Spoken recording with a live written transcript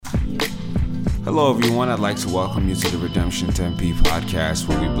Hello everyone, I'd like to welcome you to the Redemption 10P podcast,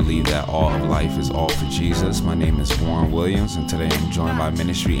 where we believe that all of life is all for Jesus. My name is Warren Williams, and today I'm joined by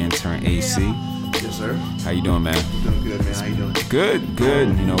ministry intern AC. Yes, sir. How you doing, man? Doing good, man. How you doing? Good.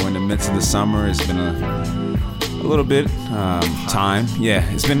 You know, we're in the midst of the summer. It's been a little bit time. Yeah,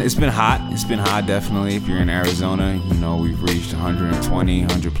 it's been hot. It's been hot, definitely. If you're in Arizona, you know, we've reached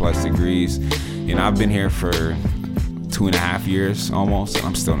 100 plus degrees. You know, I've been here for 2.5 years almost, and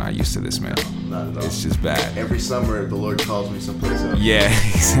I'm still not used to this, man. Not at all. It's just bad. Every summer, the Lord calls me someplace else. Yeah,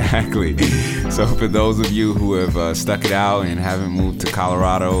 exactly. So for those of you who have stuck it out and haven't moved to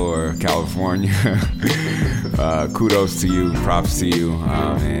Colorado or California, kudos to you, props to you.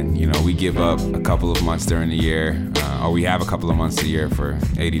 And, you know, we give up a couple of months during the year, or we have a couple of months a year for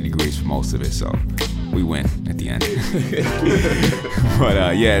 80 degrees for most of it. So we win at the end.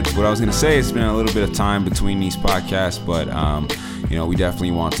 But yeah, what I was going to say, it's been a little bit of time between these podcasts, but you know, we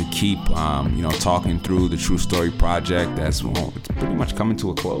definitely want to keep, you know, talking through the True Story Project. It's pretty much coming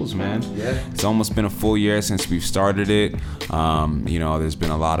to a close, man. Yeah. It's almost been a full year since we've started it. You know, there's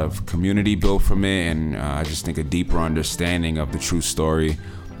been a lot of community built from it, and I just think a deeper understanding of the true story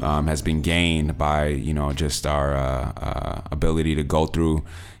has been gained by, you know, just our ability to go through,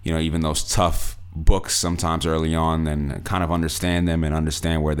 you know, even those tough books sometimes early on, and kind of understand them and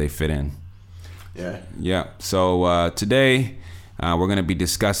understand where they fit in. Yeah. So today we're going to be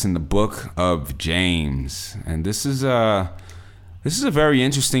discussing the book of James, and this is a very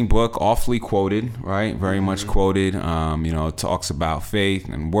interesting book, awfully quoted, right? Very much quoted. You know, it talks about faith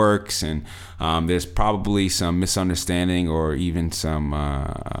and works, and there's probably some misunderstanding or even some.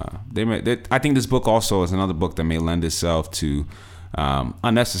 I think this book also is another book that may lend itself to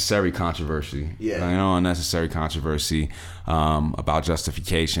unnecessary controversy. Yeah. You know, unnecessary controversy about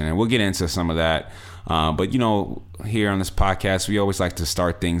justification, and we'll get into some of that. But you know, here on this podcast, we always like to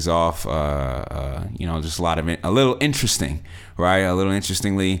start things off, you know, just a little interesting, right? A little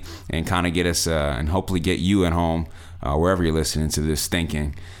interestingly, and kind of get us, and hopefully get you at home, wherever you're listening to this,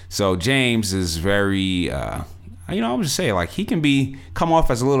 thinking. So James is very, you know, I would just say, like, he can come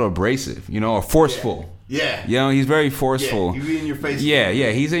off as a little abrasive, you know, or forceful. Yeah. You know, he's very forceful. Yeah, he's in your face.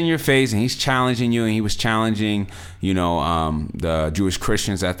 Yeah, he's in your face, and he's challenging you, and he was challenging, you know, the Jewish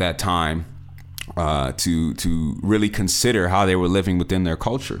Christians at that time to really consider how they were living within their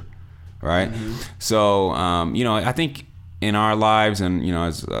culture, right? Mm-hmm. So, you know, I think in our lives, and, you know,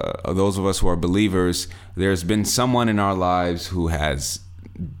 as those of us who are believers, there's been someone in our lives who has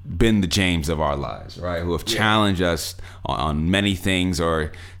been the James of our lives, right? Who have challenged us on many things,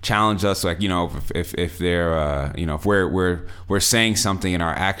 or challenged us, like, you know, if they're, you know, if we're saying something and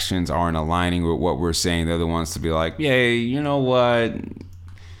our actions aren't aligning with what we're saying, they're the ones to be like, yeah, you know what?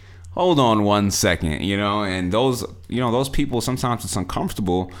 Hold on 1 second, you know, and those people, sometimes it's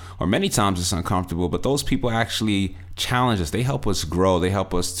uncomfortable, or many times it's uncomfortable, but those people actually challenge us. They help us grow. They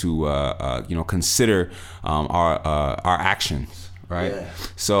help us to, you know, consider our actions. Right. Yeah.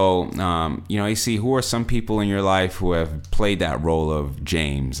 So, you know, AC, who are some people in your life who have played that role of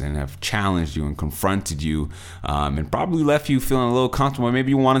James and have challenged you and confronted you, and probably left you feeling a little comfortable?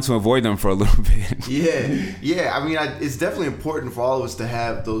 Maybe you wanted to avoid them for a little bit. Yeah. I mean, it's definitely important for all of us to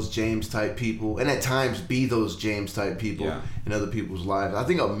have those James type people, and at times be those James type people in other people's lives. I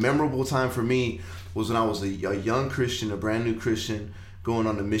think a memorable time for me was when I was a young Christian, a brand new Christian, going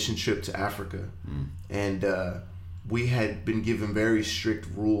on a mission trip to Africa. And we had been given very strict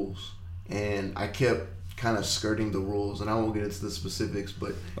rules, and I kept kind of skirting the rules, and I won't get into the specifics,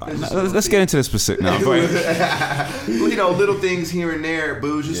 but let's get into the specifics now. You know, little things here and there, but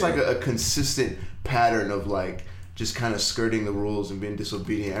it was just like a consistent pattern of, like, just kind of skirting the rules and being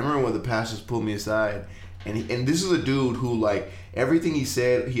disobedient. I remember when the pastors pulled me aside, and this is a dude who, like, everything he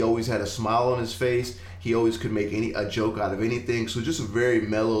said, he always had a smile on his face. He always could make a joke out of anything. So just a very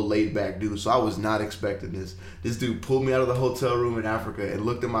mellow, laid-back dude. So I was not expecting this. This dude pulled me out of the hotel room in Africa and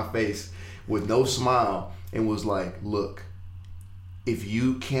looked at my face with no smile and was like, look, if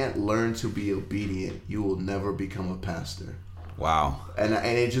you can't learn to be obedient, you will never become a pastor. Wow. And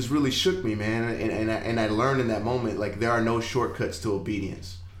it just really shook me, man. And I learned in that moment, like, there are no shortcuts to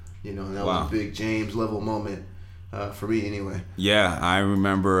obedience. You know, and that was a big James level moment for me anyway. Yeah, I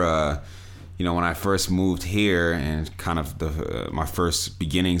remember... you know, when I first moved here and kind of my first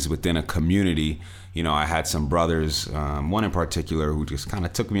beginnings within a community, you know, I had some brothers, one in particular, who just kind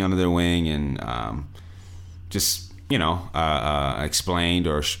of took me under their wing and just, you know, explained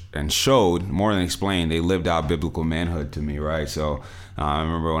and showed, more than explained, they lived out biblical manhood to me, right? So I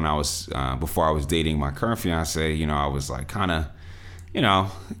remember when I was, before I was dating my current fiance, you know, I was like kind of, you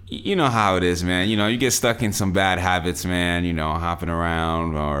know how it is, man. You know, you get stuck in some bad habits, man, you know, hopping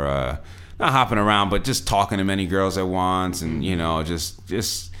around or not hopping around, but just talking to many girls at once, and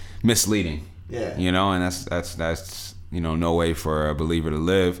just misleading. Yeah. And that's no way for a believer to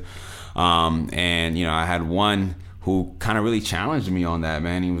live. And I had one who kind of really challenged me on that,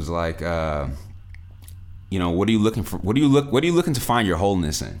 man. He was like, what are you looking for? What are you looking to find your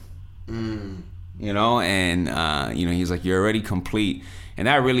wholeness in? And he's like, you're already complete. And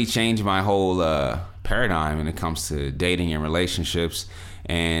that really changed my whole paradigm when it comes to dating and relationships.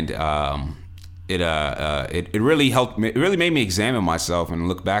 And it really helped me. It really made me examine myself and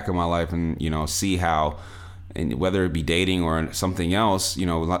look back at my life and see how, and whether it be dating or something else, a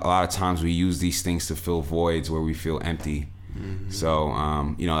lot of times we use these things to fill voids where we feel empty. So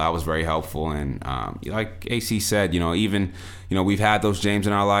that was very helpful. And like AC said, even we've had those James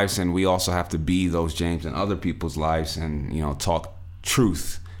in our lives, and we also have to be those James in other people's lives, and talk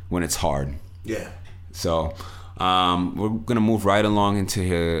truth when it's hard. Yeah. So we're gonna move right along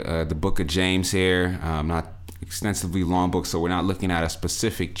into the book of James here. Not extensively long book, so we're not looking at a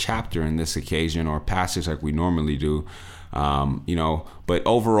specific chapter in this occasion or passage like we normally do. But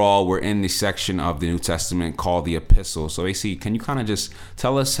overall, we're in the section of the New Testament called the epistles. So AC, can you kind of just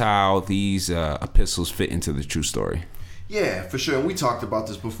tell us how these epistles fit into the true story? Yeah, for sure. And we talked about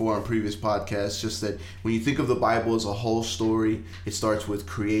this before on previous podcasts, just that when you think of the Bible as a whole story, it starts with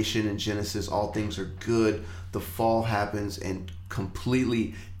creation in Genesis. All things are good. The fall happens and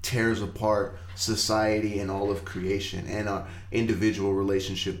completely tears apart society and all of creation, and our individual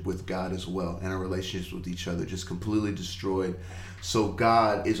relationship with God as well, and our relationships with each other just completely destroyed. So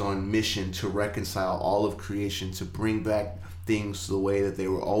God is on mission to reconcile all of creation, to bring back things the way that they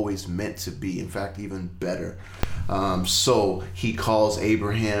were always meant to be, in fact even better. So he calls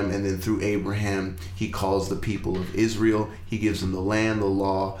Abraham, and then through Abraham he calls the people of Israel. He gives them the land, the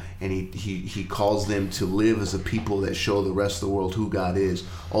law, and he calls them to live as a people that show the rest of the world who God is.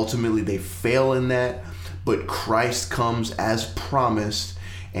 Ultimately they fail in that, but Christ comes as promised,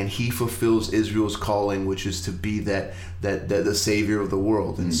 and he fulfills Israel's calling, which is to be that the savior of the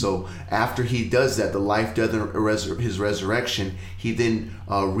world. And so after he does that, the life, death, and his resurrection, he then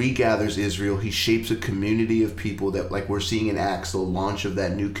regathers Israel. He shapes a community of people that, like we're seeing in Acts, the launch of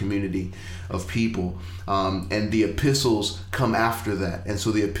that new community of people. And the epistles come after that. And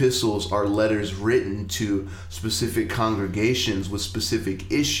so the epistles are letters written to specific congregations with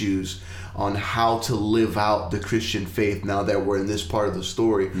specific issues on how to live out the Christian faith now that we're in this part of the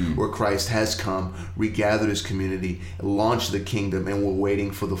story where Christ has come, regathered his community, launched the kingdom, and we're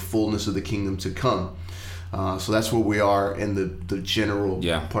waiting for the fullness of the kingdom to come. So that's where we are in the general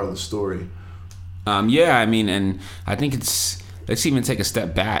part of the story. And I think let's even take a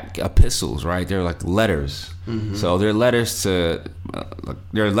step back. Epistles, right? They're like letters. So they're letters they're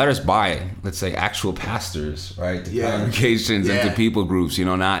letters by, let's say, actual pastors, right? To congregations and to people groups,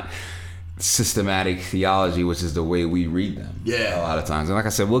 not systematic theology, which is the way we read them a lot of times. And like I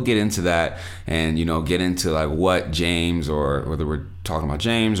said, we'll get into that and get into like what James, or whether we're talking about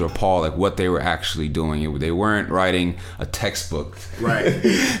James or Paul, like what they were actually doing. They weren't writing a textbook right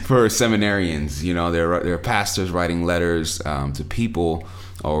for seminarians. They're pastors writing letters to people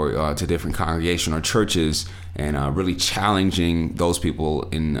or to different congregation or churches, and really challenging those people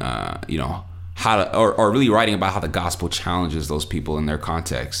in how to, or really writing about how the gospel challenges those people in their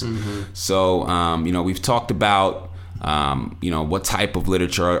context. So, we've talked about, what type of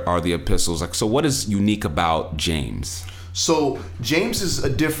literature are the epistles like. So what is unique about James? So James is a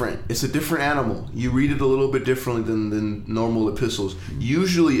different animal. You read it a little bit differently than normal epistles.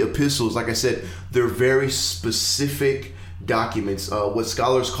 Usually epistles, like I said, they're very specific documents, what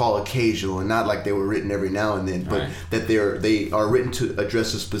scholars call occasional, and not like they were written every now and then, but that they are written to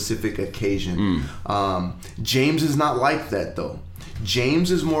address a specific occasion. James is not like that, though. James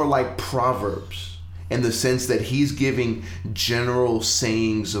is more like Proverbs, in the sense that he's giving general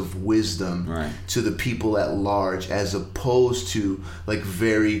sayings of wisdom to the people at large, as opposed to like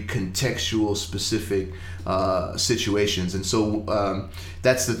very contextual, specific situations. And so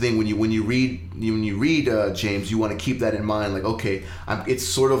that's the thing, when you read James, you want to keep that in mind. Like, okay, it's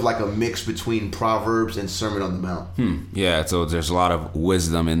sort of like a mix between Proverbs and Sermon on the Mount. Yeah, so there's a lot of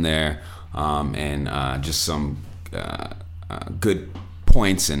wisdom in there, and just some good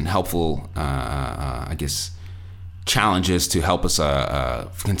points and helpful, challenges to help us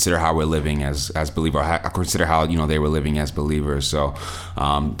consider how we're living as believers, consider how they were living as believers. So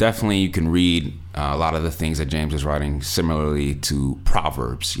definitely you can read a lot of the things that James is writing similarly to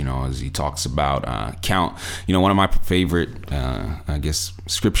Proverbs, as he talks about count. One of my favorite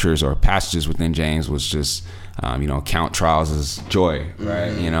scriptures or passages within James was just count trials as joy,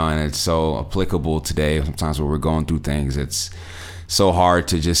 right? And it's so applicable today. Sometimes when we're going through things, it's so hard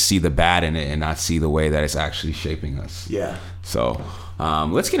to just see the bad in it and not see the way that it's actually shaping us. Yeah. So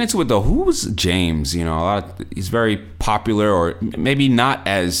let's get into it though. Who was James? You know, he's very popular, or maybe not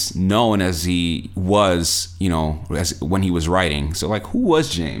as known as he was, you know, as when he was writing. So like, who was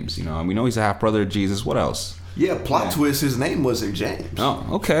James? You know, we know he's a half brother of Jesus. What else? Yeah, plot twist, his name wasn't James. Oh,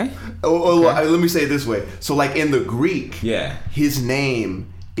 okay. Okay. Let me say it this way. So like in the Greek, his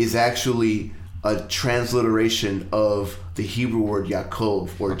name is actually a transliteration of the Hebrew word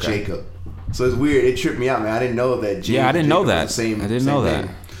Yaakov, or Jacob. So it's weird. It tripped me out, man. I didn't know that. James I didn't know that. I didn't know that.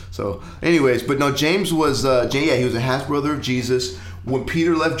 Name. So, anyways, but no, James was, he was a half brother of Jesus. When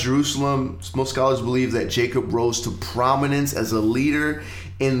Peter left Jerusalem, most scholars believe that Jacob rose to prominence as a leader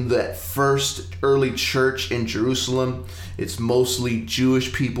in that first early church in Jerusalem. It's mostly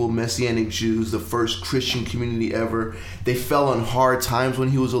Jewish people, Messianic Jews, the first Christian community ever. They fell on hard times when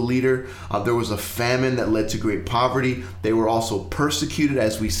he was a leader. There was a famine that led to great poverty. They were also persecuted,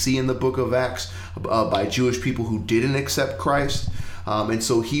 as we see in the book of Acts, by Jewish people who didn't accept Christ. And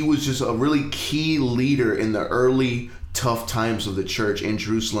so he was just a really key leader in the early tough times of the church in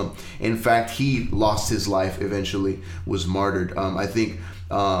Jerusalem. In fact, he lost his life eventually, was martyred. I think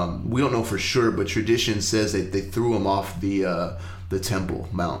we don't know for sure, but tradition says that they threw him off the Temple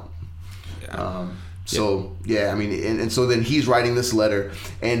Mount. I mean, and so then he's writing this letter,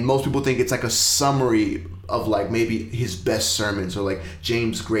 and most people think it's like a summary of like maybe his best sermons, or like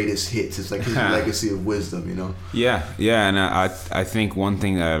James' greatest hits. It's like his legacy of wisdom, you know? Yeah, and I think one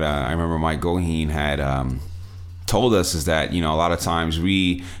thing that I remember Mike Goheen had told us is that, you know, a lot of times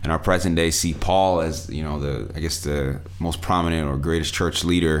we in our present day see Paul as, you know, the most prominent or greatest church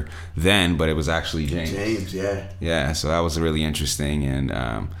leader then, but it was actually James. Yeah, so that was really interesting,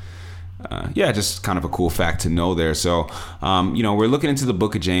 and just kind of a cool fact to know there. So, you know, we're looking into the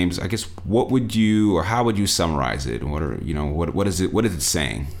book of James. I guess how would you summarize it? What is it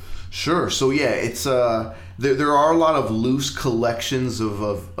saying? Sure. So it's there are a lot of loose collections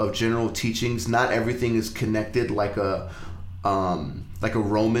of general teachings. Not everything is connected like a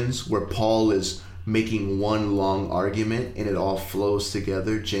Romans, where Paul is making one long argument and it all flows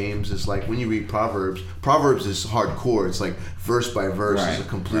together. James is like, when you read Proverbs is hardcore. It's like verse by verse is a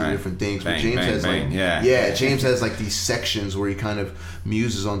completely different thing. But James has James has like these sections where he kind of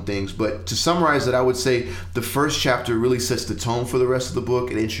muses on things. But to summarize it, I would say the first chapter really sets the tone for the rest of the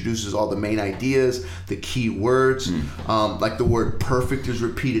book. It introduces all the main ideas, the key words. Like the word perfect is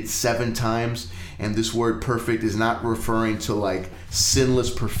repeated 7 times. And this word perfect is not referring to like sinless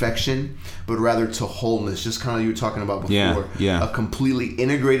perfection, but rather to wholeness. Just kind of you were talking about before. A completely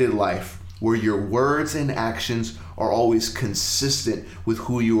integrated life where your words and actions are always consistent with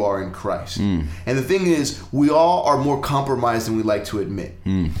who you are in Christ. And the thing is, we all are more compromised than we like to admit.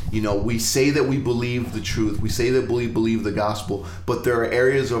 You know, we say that we believe the truth. We say that we believe the gospel, but there are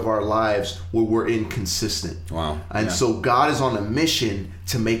areas of our lives where we're inconsistent. Wow. And so God is on a mission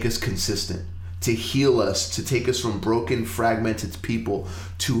to make us consistent, to heal us, to take us from broken, fragmented people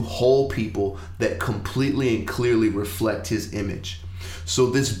to whole people that completely and clearly reflect his image. So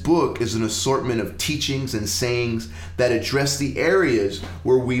this book is an assortment of teachings and sayings that address the areas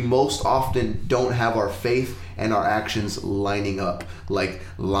where we most often don't have our faith and our actions lining up, like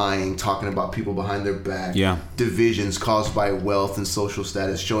lying, talking about people behind their back, divisions caused by wealth and social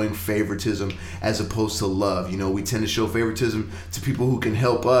status, showing favoritism as opposed to love. You know, we tend to show favoritism to people who can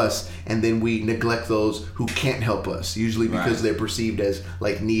help us, and then we neglect those who can't help us, usually because they're perceived as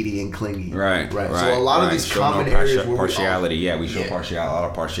like needy and clingy. Right. So a lot of these common areas where partiality, we show partiality, a lot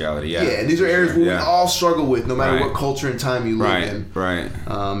of partiality. And these are areas where we all struggle with, no matter what culture and time you live in.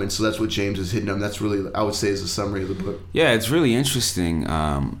 And so that's what James is hitting on. That's really, I would say, is a summary of the book. Yeah, it's really interesting.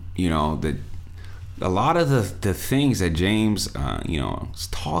 You know, that a lot of the things that James, you know, is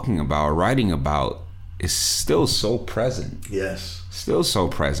talking about, writing about, is still so present. Yes. Still so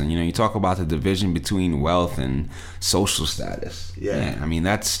present. You know, you talk about the division between wealth and social status. I mean,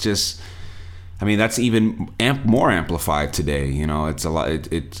 that's even more amplified today. You know, it's a lot.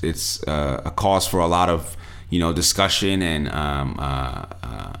 It's a cause for a lot of, you know, discussion, and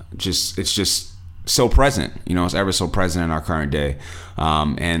it's just so present. You know, it's ever so present in our current day.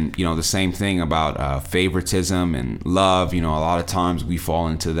 And you know, the same thing about favoritism and love. You know, a lot of times we fall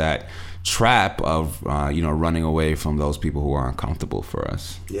into that trap of you know, running away from those people who are uncomfortable for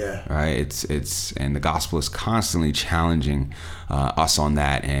us. Right. It's and the gospel is constantly challenging us on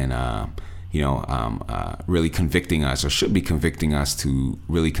that, and you know, really convicting us, or should be convicting us, to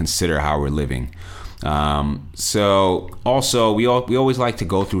really consider how we're living. So also we always like to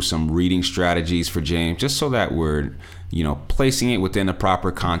go through some reading strategies for James, just so that we're placing it within a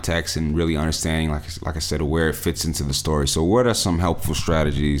proper context and really understanding, like I said, where it fits into the story. So what are some helpful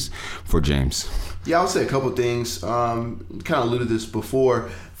strategies for James? Yeah, I would say a couple of things. Kind of alluded to this before.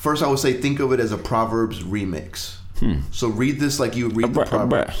 First, I would say think of it as a Proverbs remix. So read this like you would read the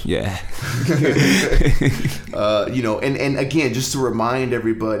Proverbs. Yeah. And again, just to remind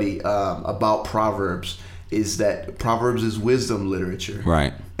everybody about Proverbs, is that Proverbs is wisdom literature.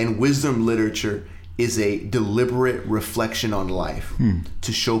 Right. And wisdom literature is a deliberate reflection on life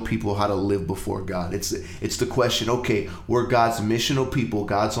to show people how to live before God. It's the question, okay, we're God's missional people.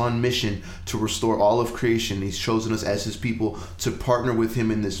 God's on mission to restore all of creation. He's chosen us as his people to partner with him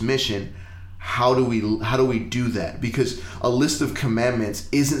in this mission. How do we do that? Because a list of commandments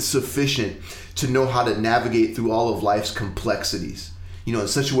isn't sufficient to know how to navigate through all of life's complexities. In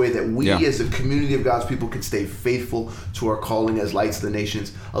such a way that we as a community of God's people can stay faithful to our calling as lights of the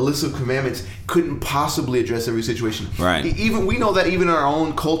nations. A list of commandments couldn't possibly address every situation. Right. We know that even in our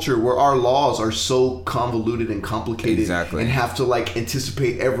own culture, where our laws are so convoluted and complicated, and have to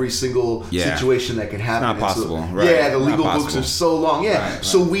anticipate every single situation that can happen. It's not possible. So, right. The legal books are so long. Right.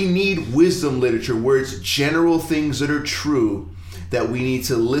 So we need wisdom literature where it's general things that are true that we need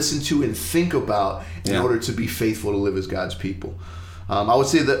to listen to and think about in order to be faithful to live as God's people. I would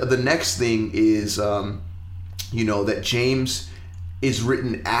say that the next thing is, that James is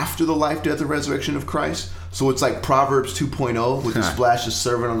written after the life, death, and resurrection of Christ. So it's like Proverbs 2.0 with the splash of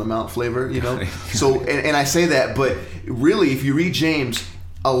Sermon on the Mount flavor, So, and I say that, but really, if you read James,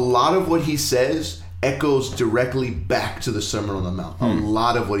 a lot of what he says echoes directly back to the Sermon on the Mount. A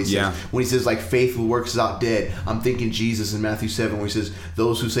lot of what he says. Yeah. When he says, faith with works is out dead, I'm thinking Jesus in Matthew 7, where he says,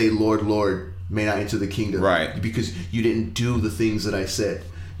 those who say, Lord, Lord, may not enter the kingdom. Right. Because you didn't do the things that I said.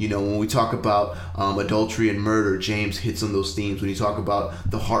 When we talk about adultery and murder, James hits on those themes. When you talk about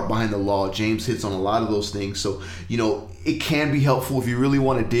the heart behind the law, James hits on a lot of those things. So, it can be helpful if you really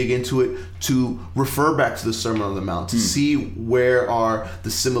want to dig into it to refer back to the Sermon on the Mount, to see where are the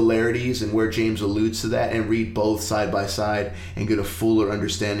similarities and where James alludes to that, and read both side by side and get a fuller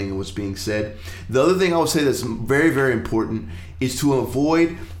understanding of what's being said. The other thing I would say that's very, very important is to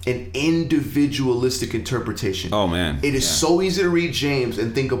avoid an individualistic interpretation. Oh, man. It is so easy to read James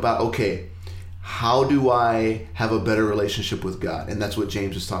and think about, okay, how do I have a better relationship with God? And that's what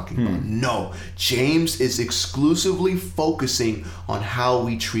James is talking about. No, James is exclusively focusing on how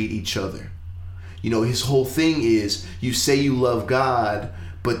we treat each other. His whole thing is, you say you love God,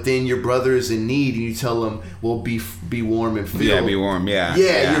 but then your brother is in need, and you tell him, well, be warm and filled. Yeah, be warm, yeah.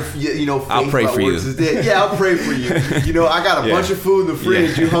 I'll pray for you. Yeah, I'll pray for you. I got a bunch of food in the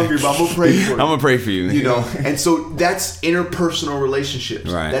fridge. You're hungry, but I'm going to pray for you. I'm going to pray for you. And so that's interpersonal relationships.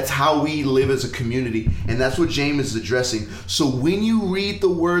 Right. That's how we live as a community, and that's what James is addressing. So when you read the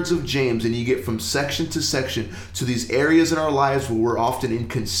words of James and you get from section to section to these areas in our lives where we're often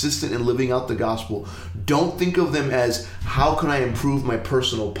inconsistent in living out the gospel, don't think of them as, how can I improve my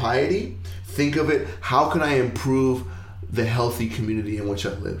personal piety? Think of it, how can I improve the healthy community in which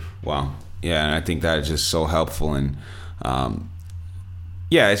I live? Wow. Yeah, and I think that is just so helpful. And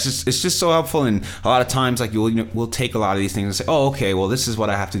it's just so helpful. And a lot of times, we'll take a lot of these things and say, oh, okay, well, this is what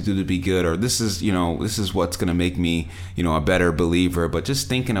I have to do to be good, or this is what's going to make me, a better believer. But just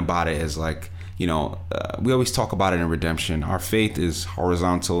thinking about it as we always talk about it in redemption. Our faith is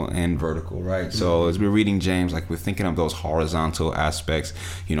horizontal and vertical, right? Mm-hmm. So as we're reading James, we're thinking of those horizontal aspects.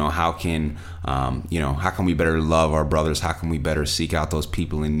 How can we better love our brothers? How can we better seek out those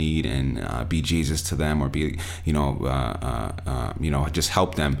people in need and be Jesus to them, or be, just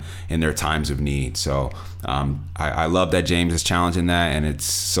help them in their times of need. So I love that James is challenging that, and it's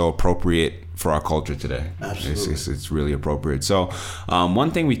so appropriate for our culture today. Absolutely. It's really appropriate. So one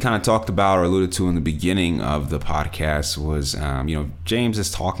thing we kind of talked about or alluded to in the beginning of the podcast was, James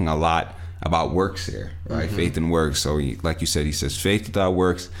is talking a lot about works here, right? Mm-hmm. Faith and works. So like you said, he says faith without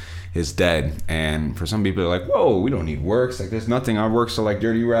works is dead. And for some people, they're like, whoa, we don't need works. There's nothing. Our works are like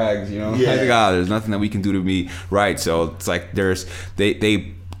dirty rags, Yeah. There's nothing that we can do to be right. So it's like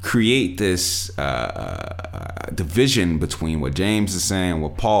they create this division between what James is saying and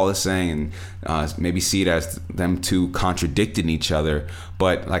what Paul is saying, and maybe see it as them two contradicting each other.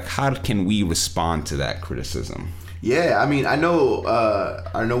 But how can we respond to that criticism? Yeah, I know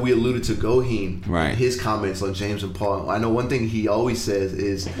we alluded to Goheen, right, his comments on James and Paul. I know one thing he always says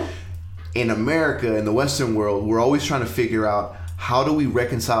is, in America, in the Western world, we're always trying to figure out, how do we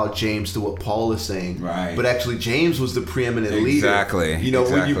reconcile James to what Paul is saying? Right. But actually, James was the preeminent leader. Exactly.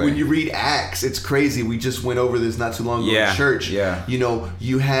 When you read Acts, it's crazy. We just went over this not too long ago in church. Yeah.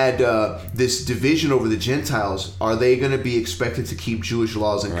 You had this division over the Gentiles. Are they going to be expected to keep Jewish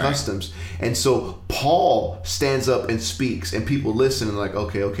laws and customs? And so Paul stands up and speaks, and people listen and like,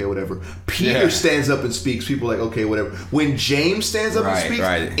 okay, whatever. Peter stands up and speaks, people are like, okay, whatever. When James stands up and speaks,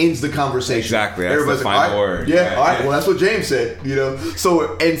 ends the conversation. Exactly, that's everybody's the final like, word. Yeah, all right, well, that's what James said, you know.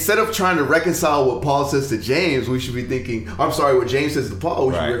 So instead of trying to reconcile what Paul says to James, we should be thinking, what James says to Paul,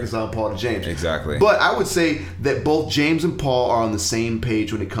 we should reconcile Paul to James. Exactly. But I would say that both James and Paul are on the same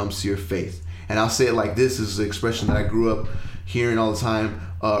page when it comes to your faith. And I'll say it like this. This is an expression that I grew up hearing all the time.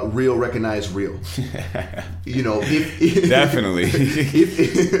 Real recognize real. You know, definitely.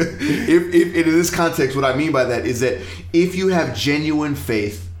 If in this context, what I mean by that is that if you have genuine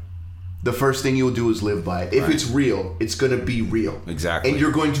faith, the first thing you'll do is live by it. If it's real, it's going to be real. Exactly. And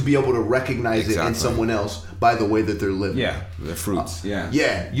you're going to be able to recognize it in someone else by the way that they're living. Yeah, the fruits. Yeah.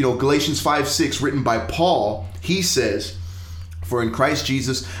 You know, Galatians 5:6, written by Paul, he says, "For in Christ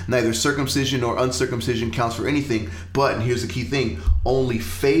Jesus, neither circumcision nor uncircumcision counts for anything, but," and here's the key thing, "only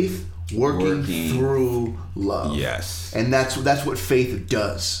faith working through love." Yes. And that's what faith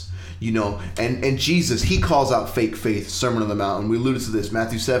does. You know, and Jesus, he calls out fake faith, Sermon on the Mount, and we alluded to this,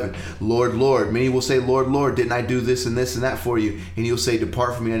 Matthew 7, "Lord, Lord." Many will say, "Lord, Lord, didn't I do this and this and that for you?" And he'll say,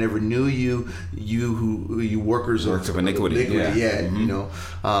 "Depart from me, I never knew you, you workers of iniquity." Yeah. You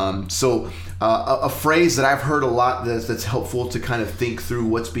know. So a phrase that I've heard a lot that's helpful to kind of think through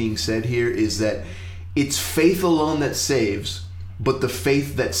what's being said here is that it's faith alone that saves, but the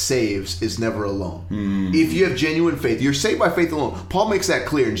faith that saves is never alone. If you have genuine faith, you're saved by faith alone. Paul makes that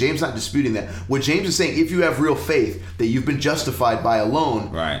clear, and James not disputing that. What James is saying, if you have real faith that you've been justified by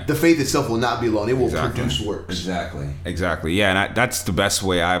alone, the faith itself will not be alone. It will produce works. Exactly. Yeah, and that's the best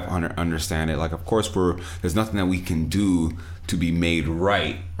way I understand it. Like, of course, there's nothing that we can do to be made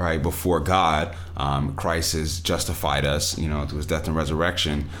right before God. Christ has justified us, you know, through his death and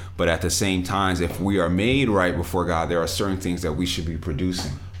resurrection. But at the same time, if we are made right before God, there are certain things that we should be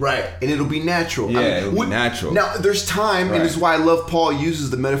producing. Right, and it'll be natural. Yeah, it'll be natural. Now, there's time, and this is why I love Paul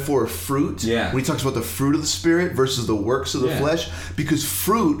uses the metaphor of fruit. Yeah. When he talks about the fruit of the Spirit versus the works of the flesh. Because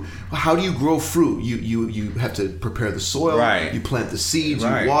fruit, how do you grow fruit? You have to prepare the soil. Right. You plant the seeds.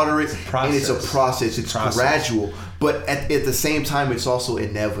 You water it. And it's a process. It's gradual. But at the same time, it's also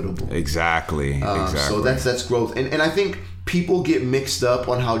inevitable. Exactly. So that's growth. And I think people get mixed up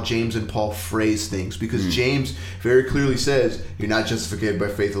on how James and Paul phrase things, because James very clearly says you're not justified by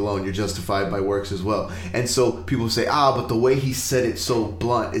faith alone, you're justified by works as well. And so people say, but the way he said it so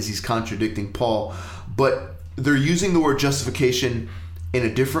blunt is he's contradicting Paul. But they're using the word justification in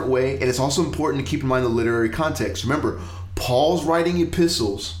a different way, and it's also important to keep in mind the literary context. Remember, Paul's writing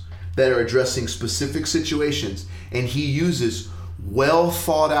epistles that are addressing specific situations, and he uses well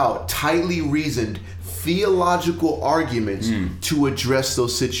thought out, tightly reasoned theological arguments to address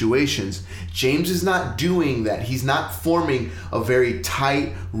those situations. James is not doing that. He's not forming a very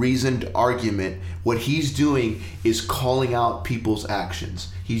tight, reasoned argument. What he's doing is calling out people's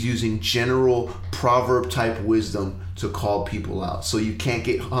actions. He's using general proverb type wisdom to call people out. So you can't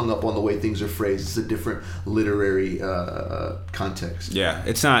get hung up on the way things are phrased. It's a different literary context. Yeah,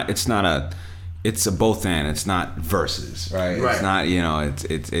 it's a both and. It's not verses, right? It's not, you know,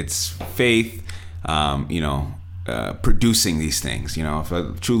 it's faith, producing these things, you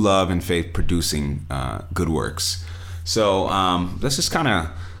know, true love and faith producing good works. So let's just kind of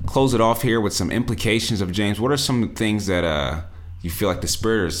close it off here with some implications of James. What are some things that you feel like the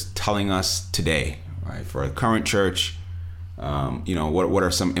Spirit is telling us today, right, for a current church? What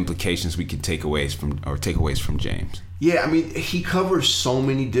are some implications we can takeaways from James? Yeah, I mean, he covers so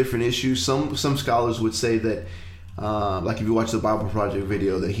many different issues. Some scholars would say that, like if you watch the Bible Project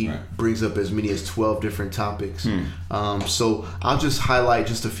video, that he brings up as many as 12 different topics. So I'll just highlight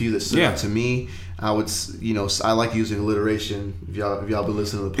just a few that stood out to me. I would, I like using alliteration. If y'all been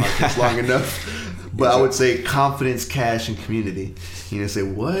listening to the podcast long enough, but I would say confidence, cash, and community. Say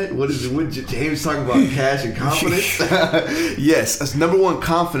what? What is it? What James talking about? Cash and confidence? Yes, that's number one,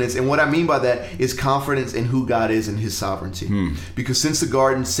 confidence, and what I mean by that is confidence in who God is and His sovereignty. Because since the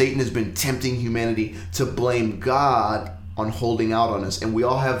garden, Satan has been tempting humanity to blame God on holding out on us, and we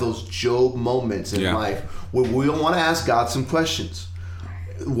all have those Job moments in life where we want to ask God some questions.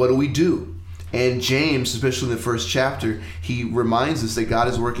 What do we do? And James, especially in the first chapter, he reminds us that God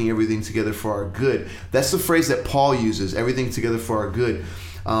is working everything together for our good. That's the phrase that Paul uses, everything together for our good.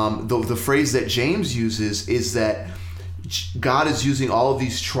 The phrase that James uses is that God is using all of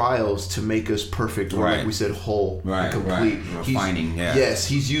these trials to make us perfect, or like we said, whole, and complete. Refining, Yes,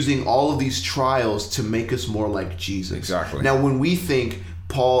 he's using all of these trials to make us more like Jesus. Exactly. Now, when we think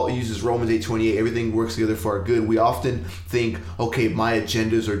Paul uses Romans 8:28, everything works together for our good. We often think, okay, my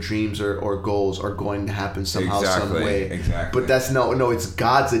agendas or dreams or goals are going to happen somehow, some way. Exactly. But that's no, it's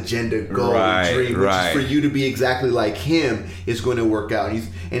God's agenda, goal, dream, which is for you to be exactly like Him is going to work out.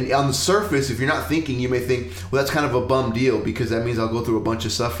 And on the surface, if you're not thinking, you may think, well, that's kind of a bum deal because that means I'll go through a bunch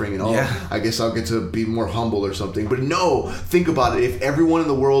of suffering and I guess I'll get to be more humble or something. But no, think about it. If everyone in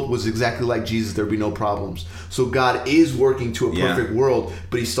the world was exactly like Jesus, there'd be no problems. So God is working to a perfect world,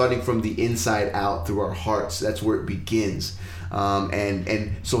 but He's starting from the inside out through our hearts. That's where it begins.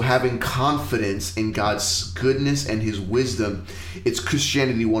 And so having confidence in God's goodness and His wisdom, it's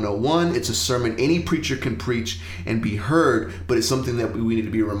Christianity 101. It's a sermon any preacher can preach and be heard, but it's something that we need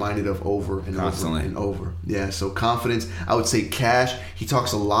to be reminded of over and constantly. over and over. Yeah. So confidence. I would say cash. He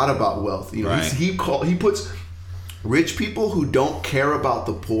talks a lot about wealth. You know, he puts rich people who don't care about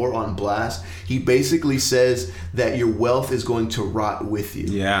the poor on blast. He basically says that your wealth is going to rot with you.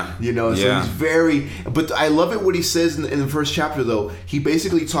 Yeah. You know, so he's but I love it what he says in the first chapter though. He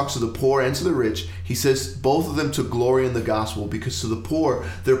basically talks to the poor and to the rich. He says both of them to glory in the gospel because to the poor,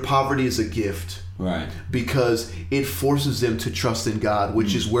 their poverty is a gift. Right. Because it forces them to trust in God,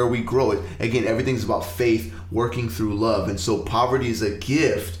 which is where we grow it. Again, everything's about faith working through love. And so poverty is a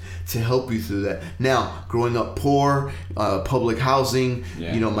gift to help you through that. Now, growing up poor, public housing,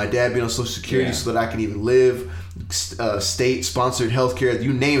 you know, my dad being on Social Security so that I can even live, state-sponsored healthcare,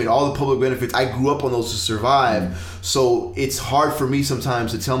 you name it, all the public benefits. I grew up on those to survive. So it's hard for me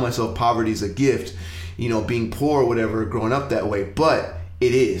sometimes to tell myself poverty is a gift, you know, being poor or whatever, growing up that way. But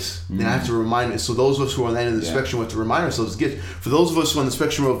it is. And I have to remind it. So those of us who are on that end of the spectrum have to remind ourselves it's gifts. For those of us who are on the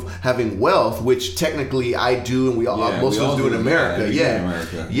spectrum of having wealth, which technically I do and most of us do in America.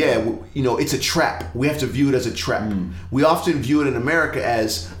 You know, it's a trap. We have to view it as a trap. We often view it in America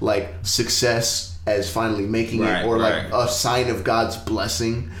as like success, as finally making it, or like a sign of God's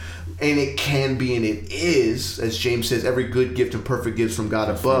blessing. And it can be, and it is, as James says, every good gift and perfect gifts from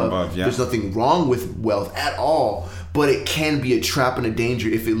God above. There's nothing wrong with wealth at all, but it can be a trap and a danger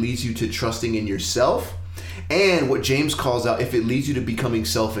if it leads you to trusting in yourself. And what James calls out, if it leads you to becoming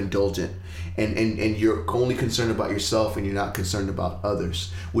self-indulgent. And you're only concerned about yourself and you're not concerned about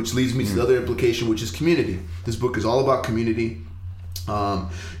others. Which leads me to the other implication, which is community. This book is all about community.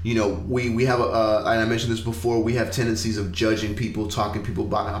 You know, we have and I mentioned this before, we have tendencies of judging people, talking people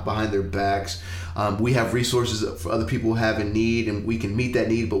behind their backs. We have resources for other people who have a need and we can meet that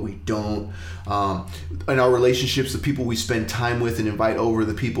need, but we don't. In our relationships, the people we spend time with and invite over,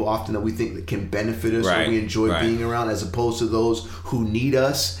 the people often that we think that can benefit us or we enjoy being around, as opposed to those who need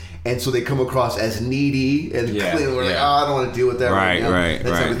us. And so they come across as needy and we're like, I don't want to deal with that right now. That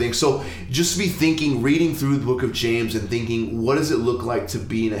type of thing. So just be thinking, reading through the book of James and thinking, what does it look like to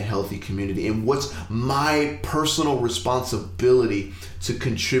be in a healthy community? And what's my personal responsibility to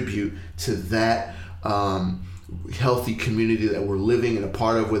contribute to that healthy community that we're living and a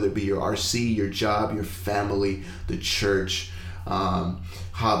part of, whether it be your RC, your job, your family, the church,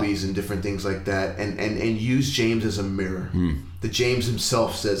 hobbies and different things like that, and use James as a mirror. The James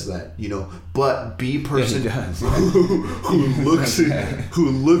himself says that, you know, but be a person who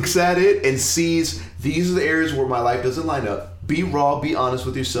looks at it and sees these are the areas where my life doesn't line up. Be raw, be honest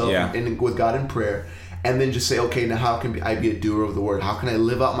with yourself and with God in prayer. And then just say, okay, now how can I be a doer of the word? How can I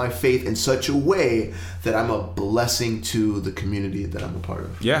live out my faith in such a way that I'm a blessing to the community that I'm a part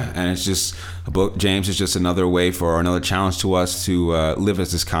of? Yeah, and it's just a book. James is just another way for another challenge to us to live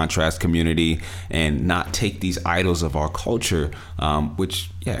as this contrast community and not take these idols of our culture,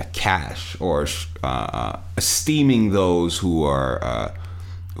 which, cash or esteeming those who are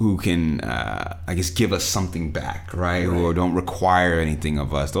who can, I guess, give us something back, right? Or don't require anything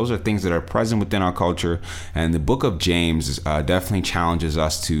of us. Those are things that are present within our culture. And the book of James definitely challenges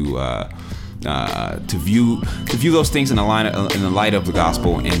us to view those things in the light of the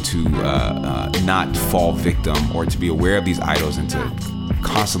gospel, and to not fall victim, or to be aware of these idols and to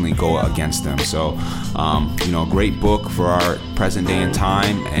constantly go against them. So, great book for our present day and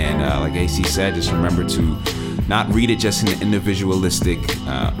time. And like AC said, just remember to not read it just in an individualistic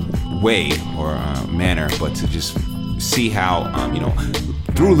way or manner, but to just see how,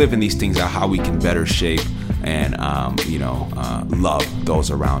 through living these things out, how we can better shape and, love those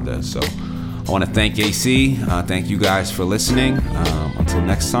around us. So I want to thank AC. Thank you guys for listening. Until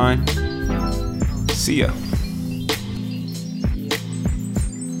next time, see ya.